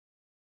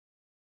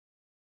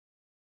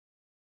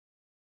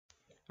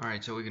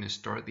Alright, so we're going to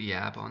start the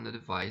app on the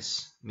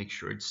device, make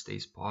sure it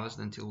stays paused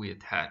until we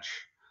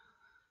attach.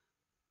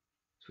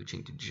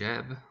 Switching to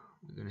JEB,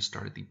 we're going to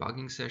start a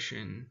debugging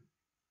session,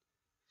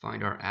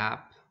 find our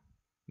app,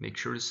 make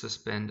sure to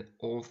suspend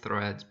all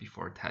threads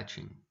before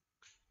attaching.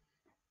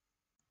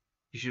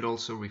 You should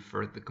also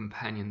refer to the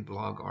companion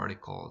blog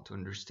article to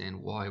understand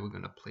why we're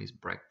going to place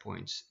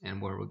breakpoints and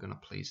where we're going to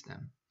place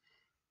them.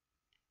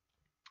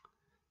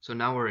 So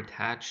now we're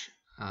attached.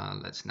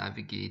 Let's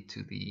navigate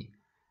to the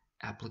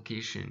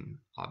application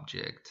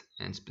object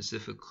and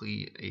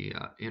specifically a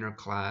inner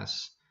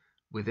class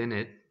within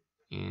it,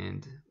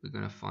 and we're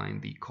going to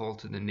find the call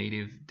to the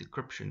native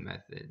decryption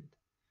method.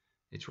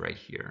 It's right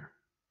here.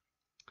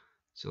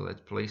 So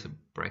let's place a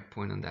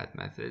breakpoint on that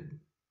method.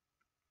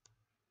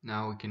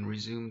 Now we can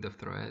resume the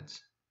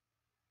threads.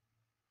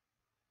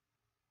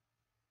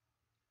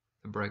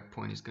 The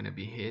breakpoint is going to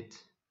be hit.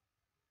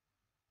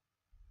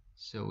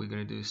 So we're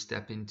going to do a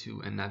step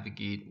into and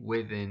navigate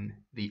within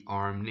the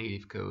ARM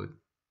native code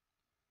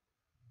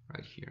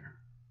right here.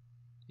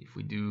 If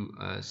we do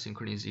a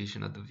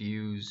synchronization of the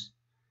views,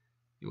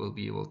 you will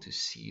be able to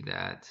see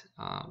that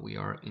we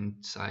are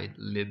inside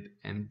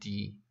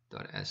libmd.so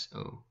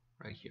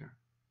right here.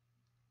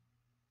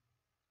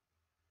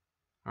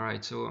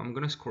 Alright, so I'm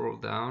going to scroll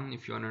down.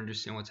 If you want to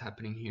understand what's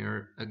happening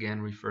here,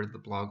 again, refer to the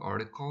blog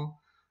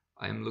article.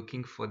 I am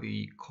looking for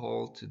the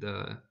call to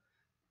the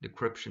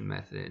decryption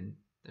method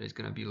that is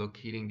going to be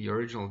locating the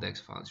original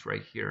DEX files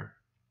right here.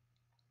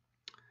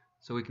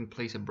 So we can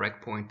place a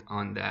breakpoint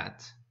on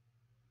that.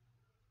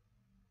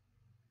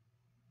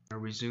 I'll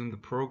resume the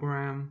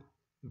program.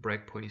 The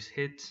breakpoint is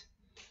hit.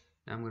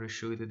 Now I'm going to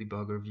show you the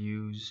debugger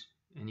views,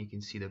 and you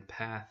can see the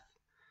path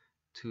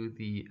to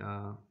the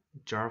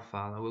jar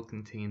file that will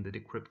contain the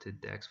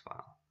decrypted DEX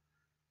file.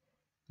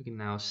 We can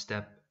now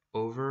step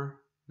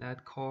over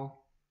that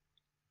call,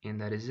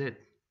 and that is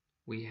it.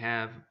 We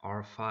have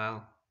our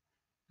file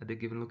at the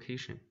given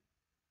location.